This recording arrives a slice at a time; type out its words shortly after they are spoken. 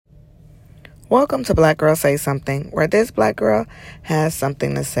Welcome to Black Girl Say Something, where this black girl has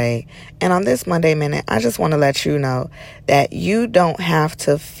something to say. And on this Monday Minute, I just want to let you know that you don't have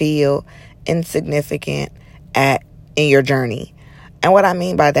to feel insignificant in your journey. And what I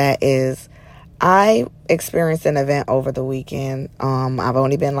mean by that is I experienced an event over the weekend. I've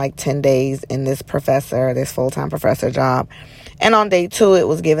only been like 10 days in this full-time professor job. And on day 2, it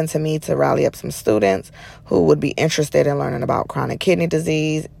was given to me to rally up some students who would be interested in learning about chronic kidney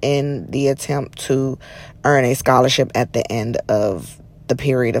disease in the attempt to earn a scholarship at the end of the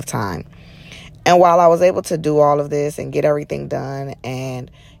period of time. And while I was able to do all of this and get everything done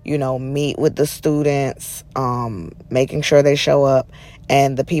and, meet with the students, making sure they show up,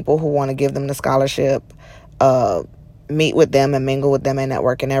 and the people who want to give them the scholarship, meet with them and mingle with them and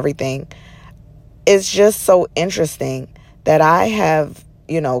network and everything, it's just so interesting that I have,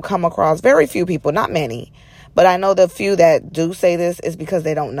 come across very few people, not many, but I know the few that do say this is because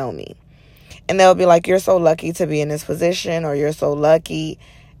they don't know me. And they'll be like, you're so lucky to be in this position, or you're so lucky.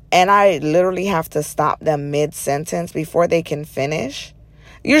 And I literally have to stop them mid-sentence before they can finish.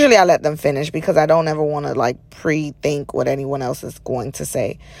 Usually I let them finish because I don't ever want to pre-think what anyone else is going to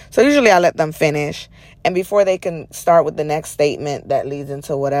say. So usually I let them finish. And before they can start with the next statement that leads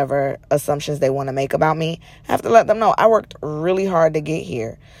into whatever assumptions they want to make about me, I have to let them know I worked really hard to get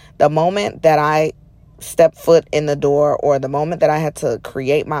here. The moment that I stepped foot in the door, or the moment that I had to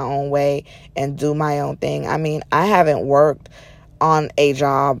create my own way and do my own thing. I haven't worked on a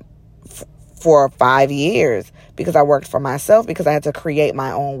job for 5 years because I worked for myself, because I had to create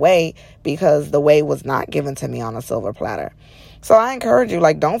my own way, because the way was not given to me on a silver platter. So I encourage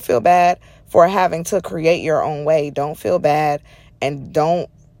you, don't feel bad for having to create your own way. Don't feel bad, and don't,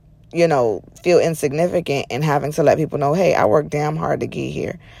 feel insignificant in having to let people know, hey, I worked damn hard to get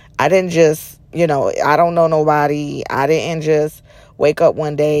here. I didn't just, I don't know nobody. I didn't just wake up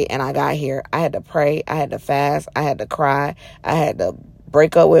one day and I got here. I had to pray. I had to fast. I had to cry. I had to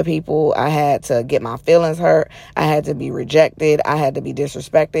break up with people. I had to get my feelings hurt. I had to be rejected. I had to be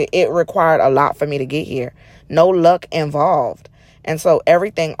disrespected. It required a lot for me to get here. No luck involved. And so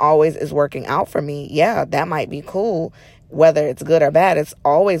everything always is working out for me. Yeah, that might be cool. Whether it's good or bad, it's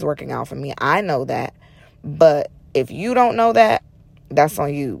always working out for me. I know that. But if you don't know that, that's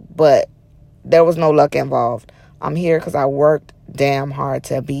on you. But there was no luck involved. I'm here because I worked damn hard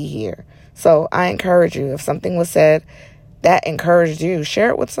to be here. So I encourage you, if something was said that encouraged you, share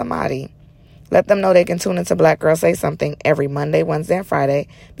it with somebody. Let them know they can tune into Black Girl Say Something every Monday, Wednesday, and Friday,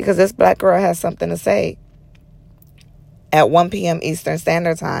 because this black girl has something to say at 1 p.m. Eastern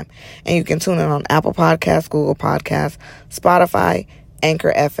Standard Time. And you can tune in on Apple Podcasts, Google Podcasts, Spotify,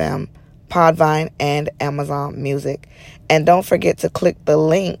 Anchor FM, Podvine, and Amazon Music. And don't forget to click the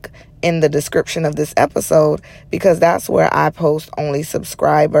link in the description of this episode, because that's where I post only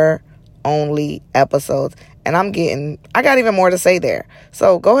subscriber-only episodes. And I got even more to say there.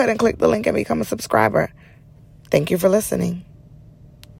 So go ahead and click the link and become a subscriber. Thank you for listening.